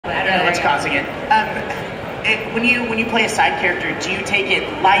just causing it. When you play a side character, do you take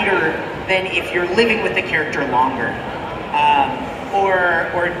it lighter than if you're living with the character longer?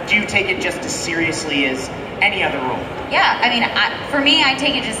 Or do you take it just as seriously as any other role? Yeah, I mean, for me, I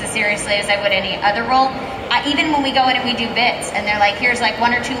take it just as seriously as I would any other role. Even when we go in and we do bits, and they're like, here's like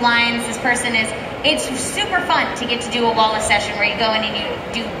 1 or 2 lines, this person is, it's super fun to get to do a Wallace session where you go in and you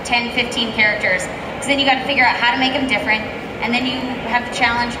do 10, 15 characters, because then you got to figure out how to make them different, and then you have the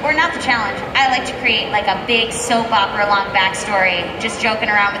challenge, or not the challenge, I like to create like a big soap opera long backstory, just joking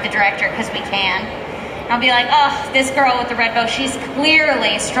around with the director, because we can. I'll be like, oh, this girl with the red bow, she's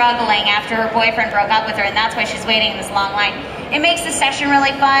clearly struggling after her boyfriend broke up with her, and that's why she's waiting in this long line. It makes the session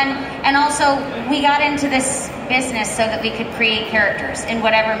really fun, and also, we got into this business so that we could create characters in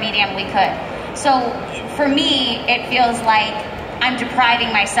whatever medium we could. So, for me, it feels like I'm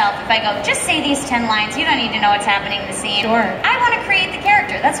depriving myself if I go, just say these 10 lines, you don't need to know what's happening in the scene. Sure. I want to create the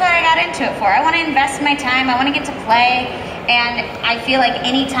character, that's what I got into it for. I want to invest my time, I want to get to play, and I feel like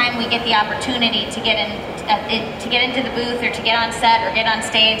anytime we get the opportunity to get into the booth or to get on set or get on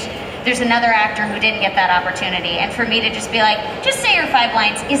stage, there's another actor who didn't get that opportunity. And for me to just be like, just say your 5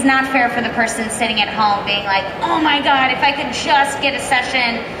 lines is not fair for the person sitting at home being like, oh my God, if I could just get a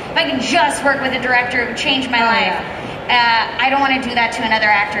session, if I could just work with a director, it would change my life. I don't want to do that to another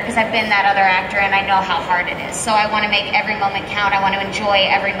actor because I've been that other actor and I know how hard it is. So I want to make every moment count. I want to enjoy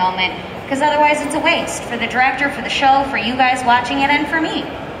every moment because otherwise it's a waste for the director, for the show, for you guys watching it, and for me.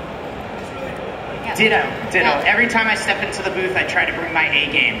 Ditto. Every time I step into the booth, I try to bring my A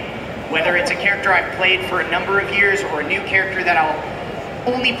game. Whether it's a character I've played for a number of years or a new character that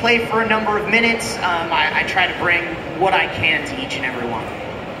I'll only play for a number of minutes, I try to bring what I can to each and every one.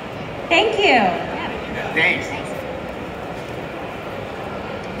 Thank you. Thanks.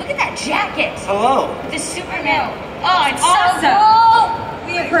 Look at that jacket. Hello. The Superman. Oh, it's Awesome. so cool.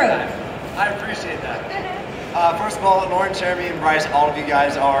 We approve. I appreciate that. First of all, Lauren, Cherami, and Bryce, all of you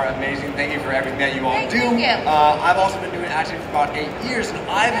guys are amazing. Thank you for everything that you all do. Thank you. I've also been doing acting for about 8 years, and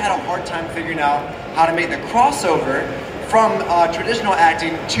I've had a hard time figuring out how to make the crossover from traditional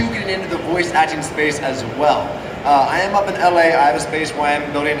acting to getting into the voice acting space as well. I am up in LA. I have a space where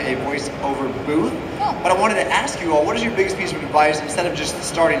I'm building a voiceover booth. Cool. But I wanted to ask you all, what is your biggest piece of advice instead of just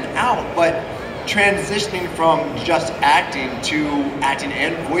starting out, but transitioning from just acting to acting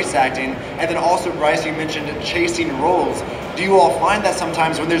and voice acting? And then also, Bryce, you mentioned chasing roles. Do you all find that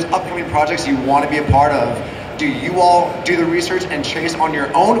sometimes when there's upcoming projects you want to be a part of, do you all do the research and chase on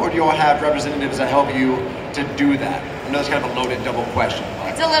your own, or do you all have representatives that help you to do that? I know it's kind of a loaded double question.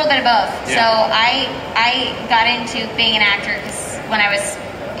 It's a little bit of both. Yeah. So I got into being an actor because when I was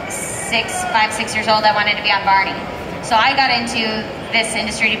 5, 6 years old, I wanted to be on Barney. So I got into this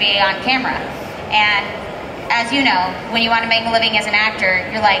industry to be on camera. And as you know, when you want to make a living as an actor,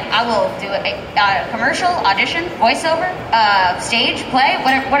 you're like, I will do a commercial, audition, voiceover, stage, play,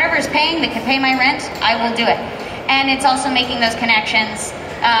 whatever is paying that can pay my rent, I will do it. And it's also making those connections.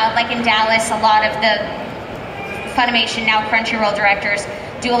 Like in Dallas, a lot of the Funimation, now Crunchyroll directors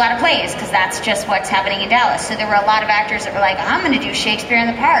do a lot of plays because that's just what's happening in Dallas. So there were a lot of actors that were like, I'm going to do Shakespeare in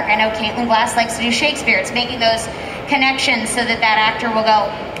the Park. I know Caitlin Glass likes to do Shakespeare. It's making those connections so that that actor will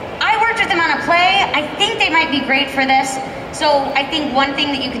go, I worked with them on a play. I think they might be great for this. So I think one thing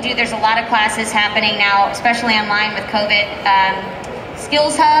that you could do, there's a lot of classes happening now, especially online with COVID.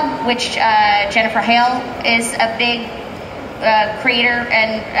 Skills Hub, which Jennifer Hale is a big creator,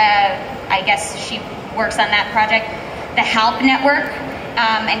 and I guess she works on that project. The Help Network,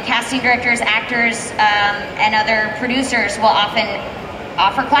 and casting directors, actors, and other producers will often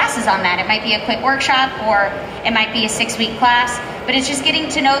offer classes on that. It might be a quick workshop, or it might be a 6-week class, but it's just getting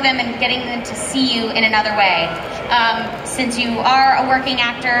to know them and getting them to see you in another way. Since you are a working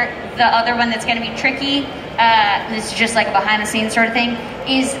actor, the other one that's going to be tricky, this is just like a behind-the-scenes sort of thing,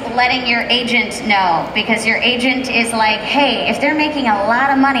 is letting your agent know, because your agent is like, hey, if they're making a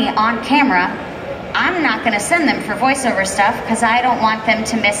lot of money on camera, I'm not going to send them for voiceover stuff because I don't want them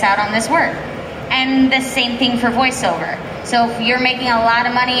to miss out on this work. And the same thing for voiceover. So if you're making a lot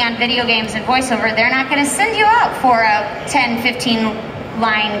of money on video games and voiceover, they're not going to send you out for a 10, 15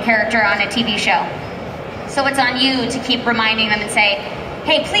 line character on a TV show. So it's on you to keep reminding them and say,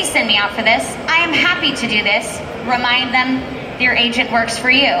 hey, please send me out for this. I am happy to do this. Remind them your agent works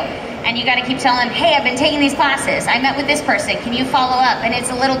for you. And you got to keep telling them, hey, I've been taking these classes. I met with this person. Can you follow up? And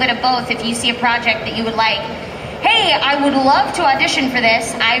it's a little bit of both. If you see a project that you would like, hey, I would love to audition for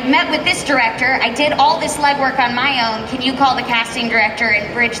this. I met with this director. I did all this legwork on my own. Can you call the casting director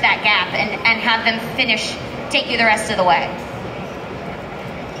and bridge that gap and have them take you the rest of the way?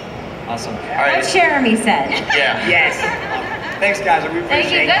 Awesome. All right. What Cherami said. Yeah. Yes. Thanks, guys. We Thank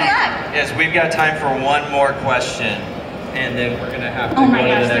appreciate you. Good luck. Yes, we've got time for one more question, and then we're gonna have to Oh go my to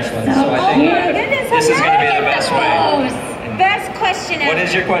gosh, the next they're one. so So I cool. think Oh my goodness, this is gonna be the best way. Best question ever. What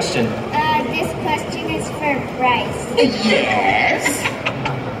is your question? This question is for Bryce. Yes.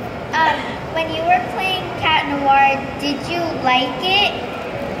 When you were playing Cat Noir, did you like it?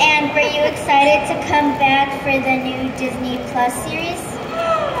 And were you excited to come back for the new Disney Plus series?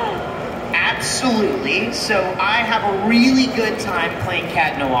 Absolutely. So I have a really good time playing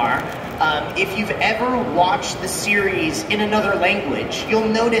Cat Noir. If you've ever watched the series in another language, you'll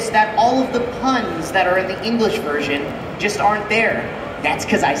notice that all of the puns that are in the English version just aren't there. That's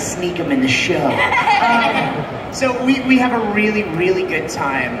because I sneak them in the show. So we have a really, really good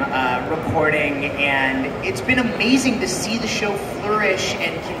time recording, and it's been amazing to see the show flourish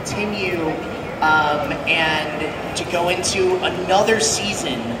and continue, and to go into another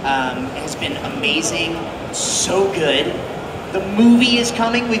season has been amazing, so good. The movie is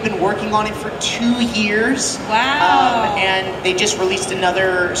coming. We've been working on it for 2 years. Wow. And they just released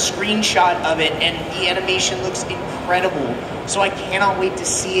another screenshot of it, and the animation looks incredible. So I cannot wait to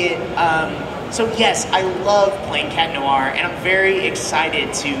see it. So yes, I love playing Cat Noir, and I'm very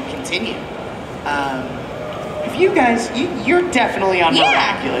excited to continue. If you guys, you're definitely on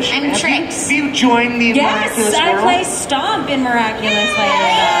Miraculous. I'm Have Trix. Have you joined the Miraculous Yes, I world? play Stomp in Miraculous later.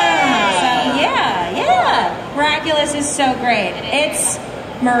 So yeah. Miraculous is so great. It's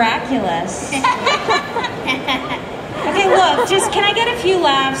miraculous. Okay, look, just can I get a few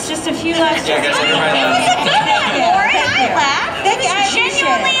laughs? Just a few laughs. Yeah, guys, everybody laughs. Lauren, I laughed. Thank you. I appreciate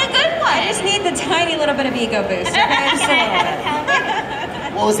Genuinely it. a good one. I just need the tiny little bit of ego boost. Okay? Just a Can I little have a bit. pound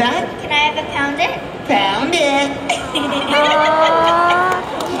it? What was that? Can I have a pound it? Found it.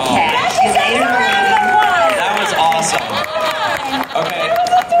 Oh, Catch you later, lady. that was awesome. Okay.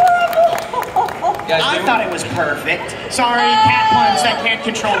 Guys, I thought it was perfect. Sorry, cat puns that can't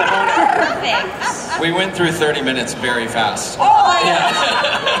control their own. Perfect. we went through 30 minutes very fast. Oh my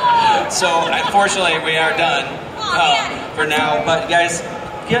God. So unfortunately, we are done for now. But guys,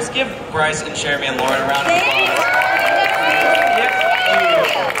 just give Bryce and Cherami and Lauren a round of Thank you. applause.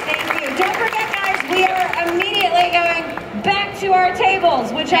 Thank you. Don't forget, guys, we are immediately going back to our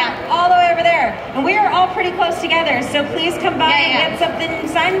tables, which are all the way over there. And we are all pretty close together, so please come by and get something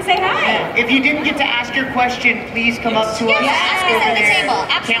signed and say hi. If you didn't get to ask your question, please come up to us. Yes, ask us over at the there. table.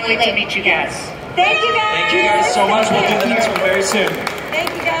 Can't wait to Absolutely. meet you guys. Thank you, guys. Thank you guys so much. We'll do the next one very soon.